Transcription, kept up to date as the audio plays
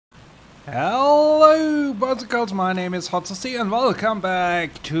Hello, boys and girls, my name is Hotsy and welcome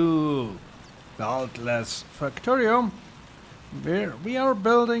back to Beltless Factorio, where we are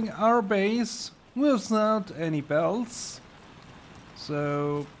building our base without any belts.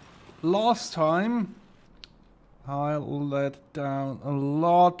 So, last time I let down a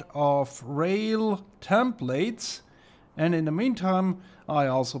lot of rail templates, and in the meantime I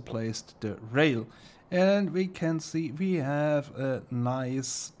also placed the rail. And we can see we have a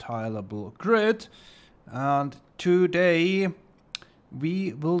nice tileable grid, and today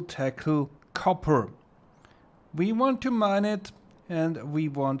we will tackle copper. We want to mine it and we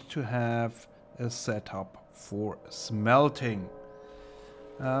want to have a setup for smelting.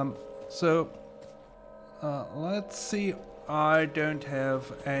 Let's see, I don't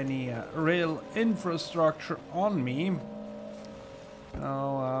have any rail infrastructure on me.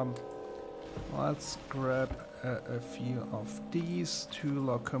 Now let's grab a few of these, 2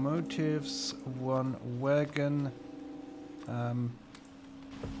 locomotives, 1 wagon,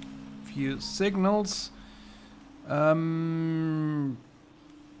 few signals, and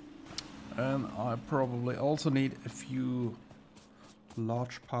I probably also need a few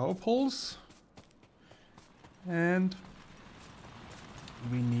large power poles, and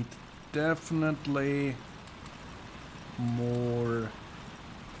we need definitely more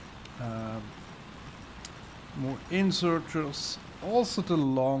inserters, also the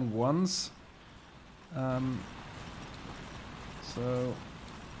long ones. So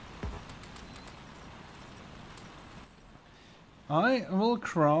I will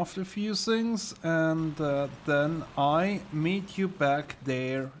craft a few things and then I meet you back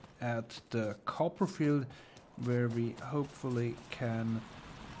there at the copper field, where we hopefully can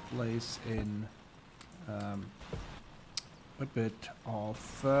place in a bit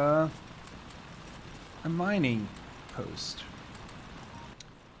of a mining post.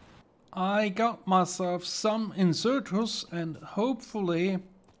 I got myself some inserters and hopefully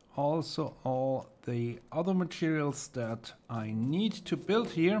also all the other materials that I need to build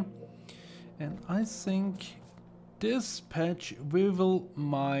here. And I think this patch we will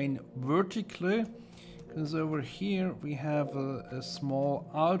mine vertically, because over here we have a small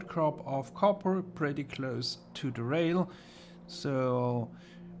outcrop of copper pretty close to the rail, so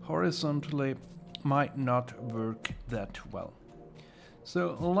horizontally might not work that well.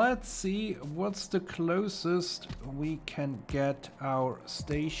 So let's see what's the closest we can get our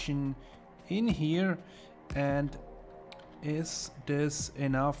station in here, and is this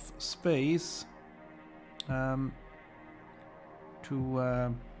enough space to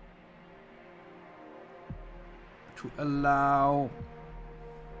allow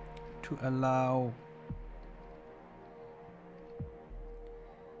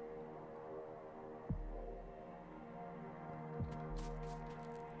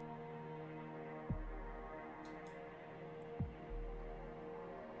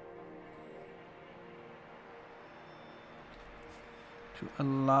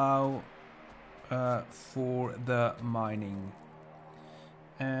for the mining.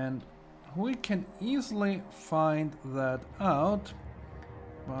 And we can easily find that out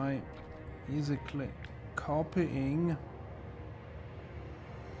by easily copying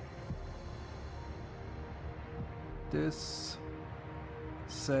this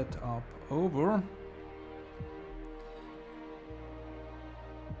setup over.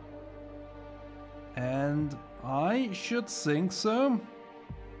 And I should think so.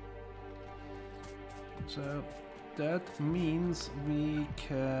 So that means we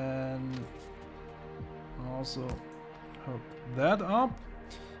can also hook that up,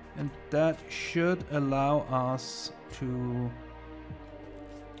 and that should allow us to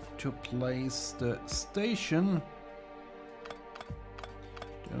place the station.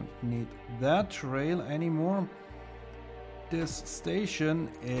 Don't need that rail anymore. This station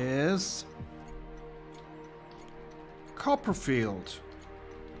is Copperfield.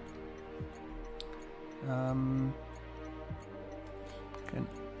 Can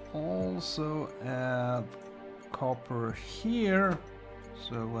also add copper here,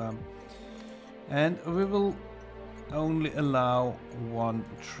 so and we will only allow 1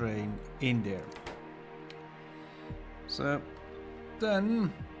 train in there. So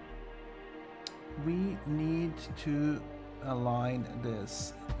then we need to align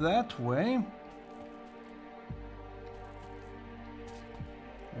this that way.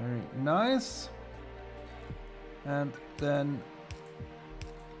 Very nice. And then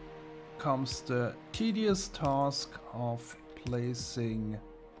comes the tedious task of placing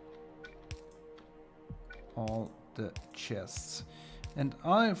all the chests. And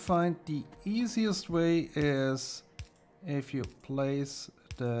I find the easiest way is if you place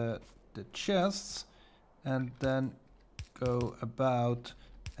the the chests and then go about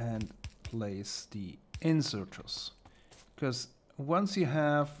and place the inserters. Because once you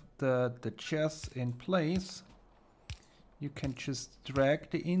have the chests in place, you can just drag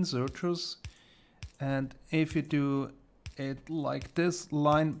the inserters, and if you do it like this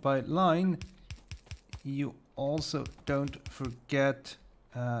line by line, you also don't forget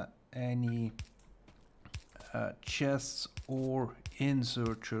any chests or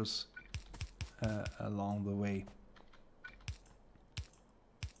inserters along the way.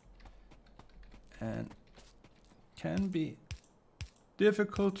 And can be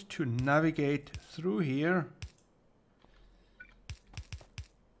difficult to navigate through here,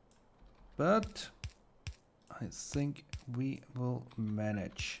 but I think we will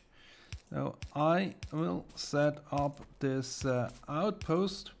manage. So I will set up this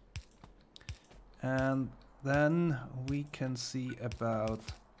outpost, and then we can see about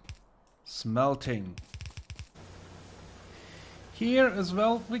smelting. Here as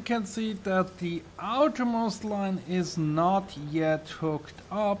well we can see that the outermost line is not yet hooked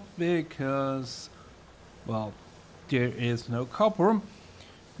up because, well, there is no copper,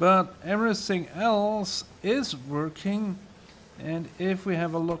 but everything else is working. And if we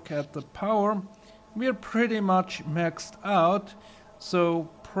have a look at the power, we are pretty much maxed out. So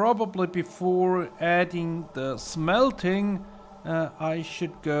probably before adding the smelting, I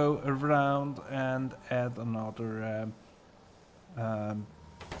should go around and add another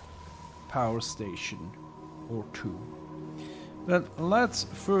power station or two. But let's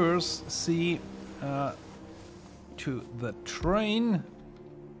first see to the train,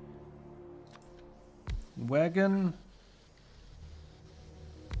 wagon,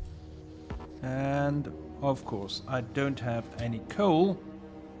 and of course I don't have any coal.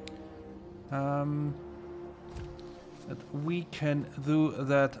 But we can do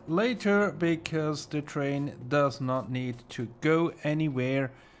that later because the train does not need to go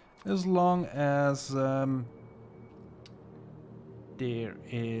anywhere as long as there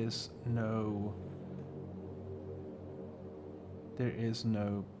is no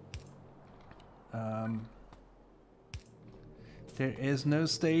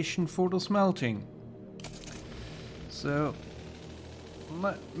station for the smelting. So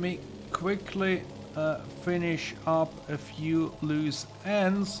let me quickly finish up a few loose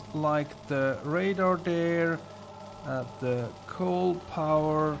ends, like the radar there, the coal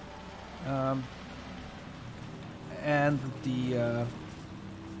power, and the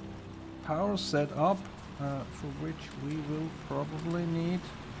power setup, for which we will probably need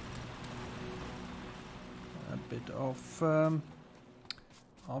a bit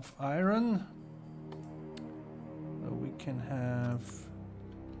of iron. So we can have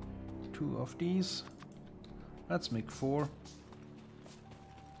 2 of these. Let's make 4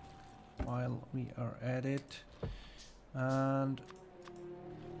 while we are at it. And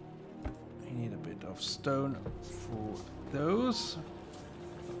we need a bit of stone for those.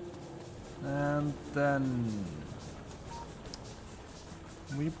 And then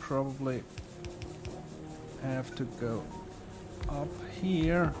we probably have to go up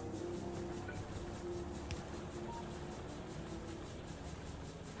here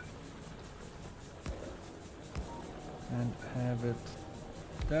and have it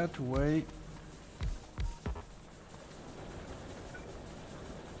that way.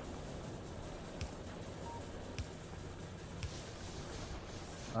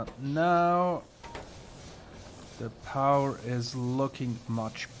 Now the power is looking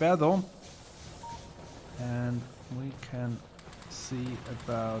much better, and we can see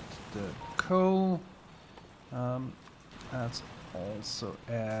about the coal. Let's also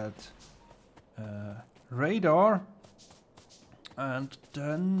add radar, and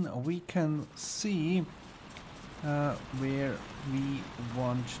then we can see where we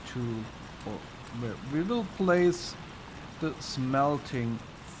want to, or where we will place the smelting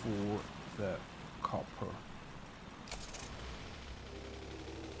for the copper.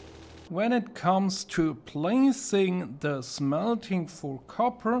 When it comes to placing the smelting for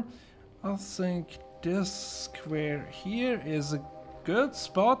copper, I think this square here is a good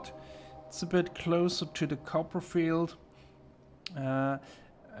spot. It's a bit closer to the copper field,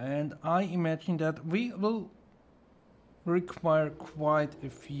 and I imagine that we will require quite a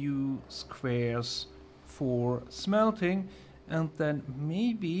few squares for smelting, and then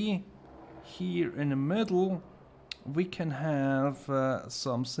maybe here in the middle we can have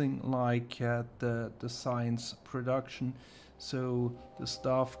something like the science production, so the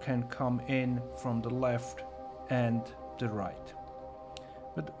stuff can come in from the left and the right.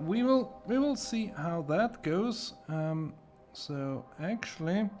 But we will see how that goes. So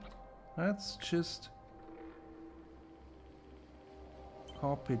actually Let's just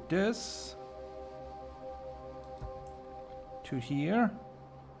copy this to here,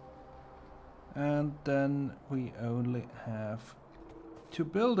 and then we only have to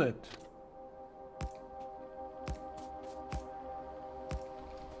build it.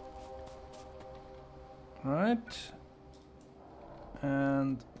 Right,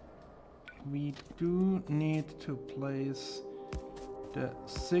 and we do need to place the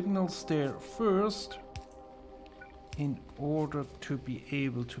signal stair first in order to be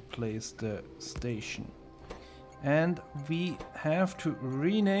able to place the station. And we have to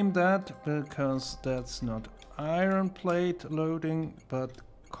rename that because that's not iron plate loading but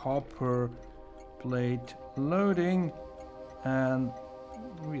copper plate loading, and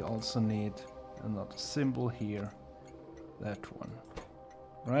we also need another symbol here, that one,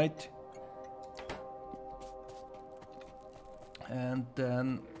 right? And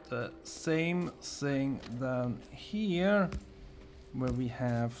then the same thing down here where we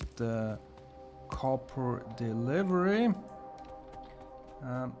have the copper delivery.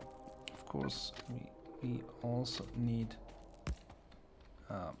 Of course we also need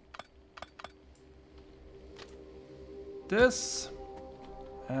this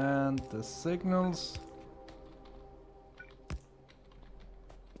and the signals.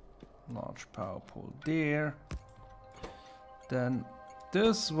 Large power pole there. Then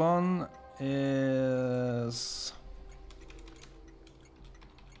this one is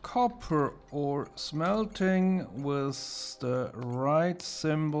copper ore smelting with the right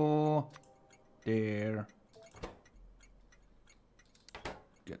symbol there.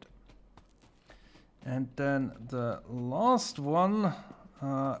 Good. And then the last one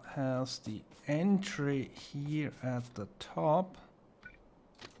has the entry here at the top.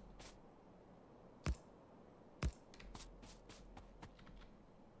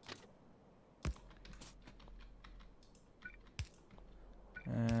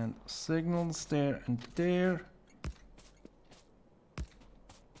 And signals there and there.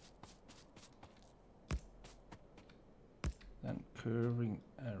 Then curving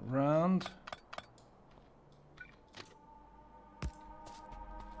around.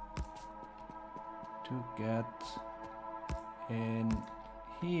 To get in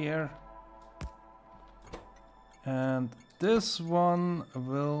here. And this one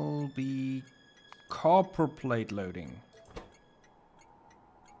will be copper plate loading.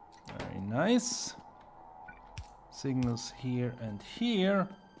 Very nice. Signals here and here.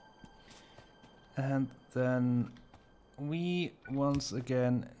 And then we once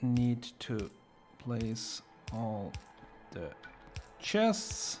again need to place all the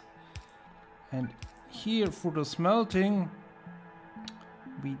chests. And here for the smelting,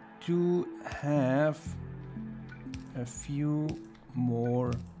 we do have a few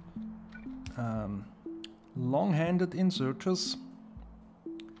more long-handed inserters.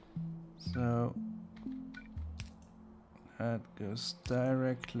 So that goes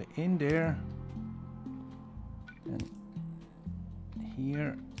directly in there, and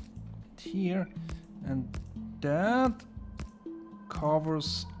here, and that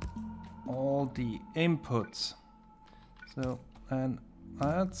covers all the inputs. So, and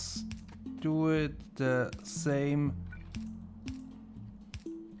let's do it the same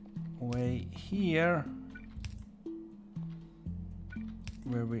way here,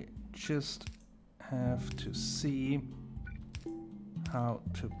 where we just have to see how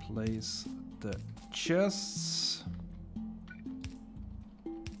to place the chests.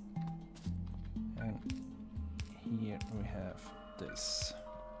 And here we have this.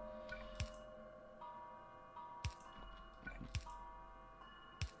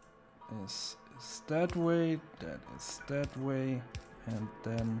 This is that way, that is that way, and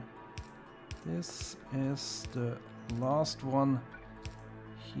then this is the last one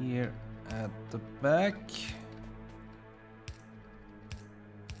here at the back.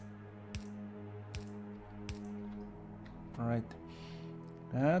 Right,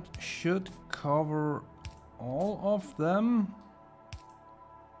 that should cover all of them.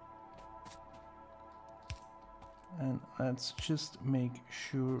 And let's just make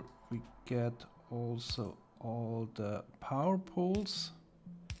sure we get also all the power poles.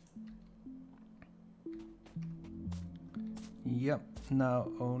 Yep, now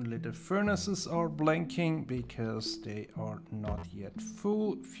only the furnaces are blinking because they are not yet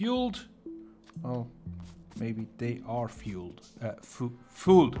fueled. Well, maybe they are fueled.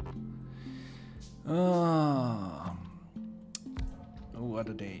 Fooled. What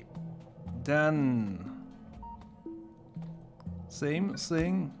a day. Then same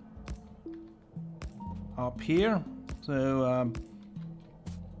thing up here. So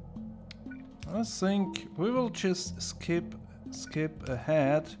I think we will just skip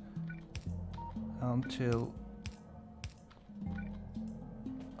ahead until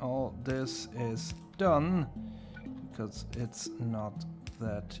all this is done, because it's not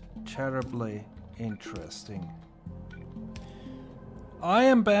that terribly interesting. I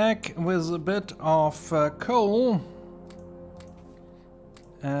am back with a bit of coal,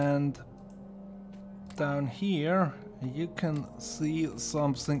 and down here you can see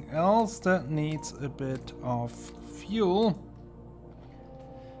something else that needs a bit of fuel.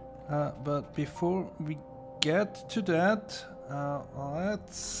 But before we get to that,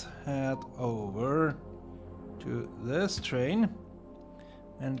 let's head over to this train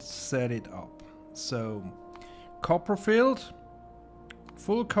and set it up. So, Copperfield,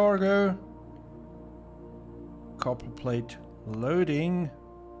 full cargo, copper plate loading.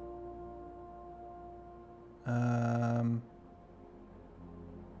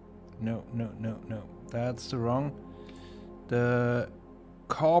 No, that's the wrong. The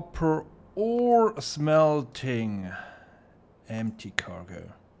copper ore smelting, empty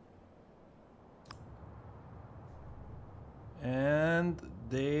cargo. And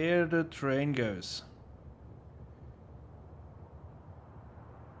there the train goes.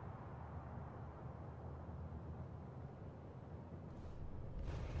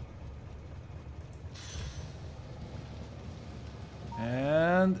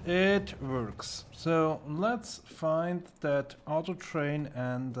 And it works. So let's find that other train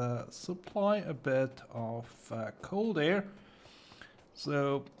and supply a bit of coal there,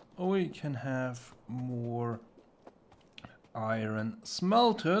 so we can have more iron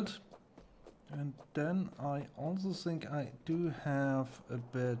smelted. And then I also think I do have a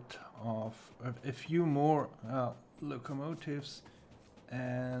bit of a few more locomotives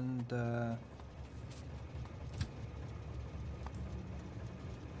and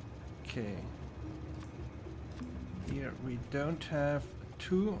okay, here we don't have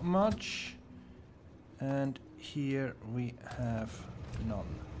too much, and here we have none.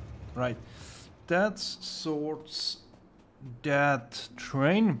 Right, that sorts that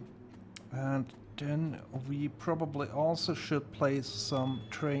train, and then we probably also should place some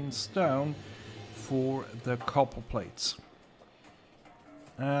trains down for the copper plates.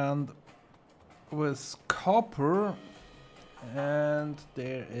 And with copper, and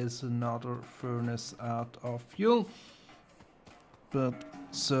there is another furnace out of fuel, but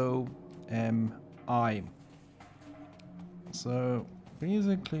so am I. So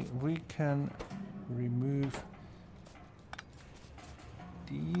basically we can remove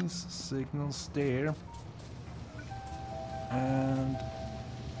these signals there and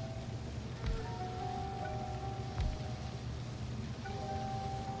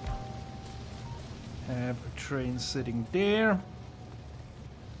have a train sitting there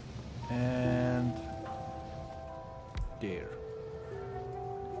and there.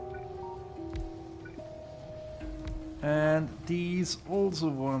 And these also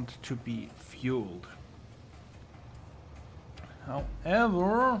want to be fueled.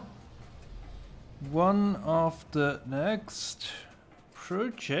 However, one of the next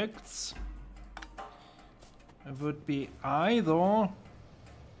projects would be either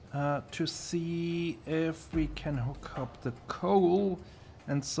to see if we can hook up the coal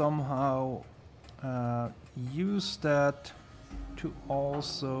and somehow use that to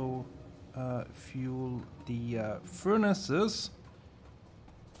also fuel the furnaces,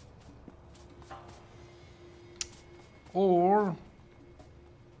 or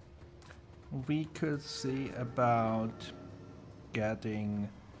we could see about getting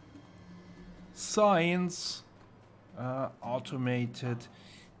science automated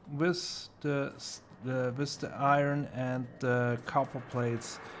with the iron and the copper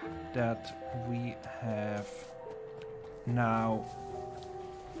plates that we have now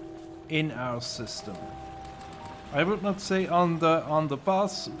in our system. I would not say on the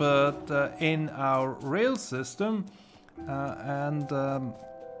bus, but in our rail system, and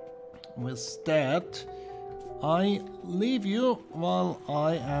with that I leave you while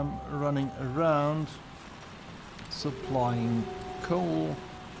I am running around supplying coal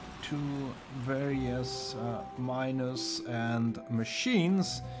to various miners and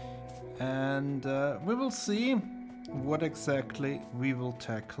machines, and we will see what exactly we will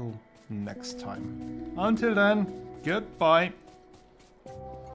tackle next time. Until then, goodbye.